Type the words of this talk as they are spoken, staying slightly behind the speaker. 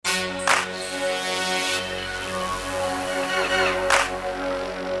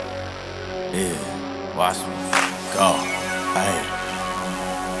Watch me go. Hey.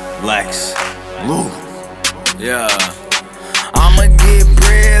 Lex Luger. Yeah. I'ma get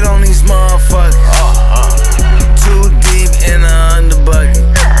bread on these motherfuckers. Too deep in the underbucket.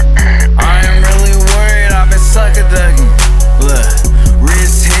 I ain't really worried, I've been Sucka Duckin. Look,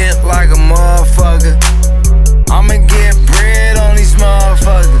 wrist hit like a motherfucker. I'ma get bread on these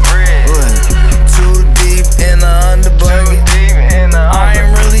motherfuckers. Look, too deep in the underbucket. I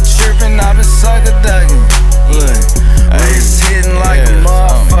ain't really trippin', I've been Sucka Duckin. Look, wrist hitting like a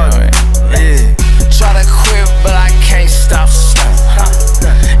motherfucker. Yeah. Try to quit, but I can't stop.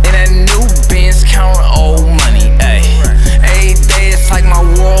 In that new Benz, counting old money. Ayy, every day it's like my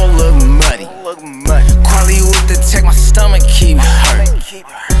world look muddy. Quality with the tech, my stomach keep hurt.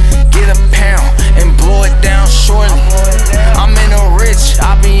 Get a pound and blow it down shortly. I'm in the rich,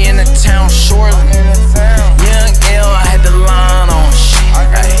 I be in the town shortly. Young L, I had the line on shit.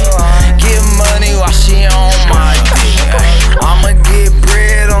 Get money while she on my dick. I'ma get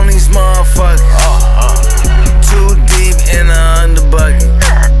bread on these motherfuckers. Too deep in the underbucket.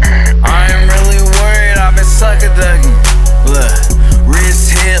 I ain't really worried, I've been Sucka Duckin. Look,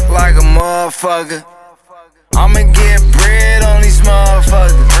 wrist hit like a motherfucker. I'ma get bread on these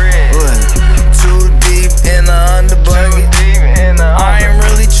motherfuckers. Look, too deep in the underbucket. I ain't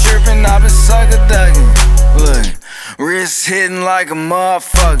really trippin', I've been Sucka Duckin. Look, wrist hitting like a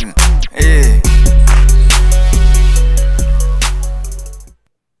motherfucker. Yeah.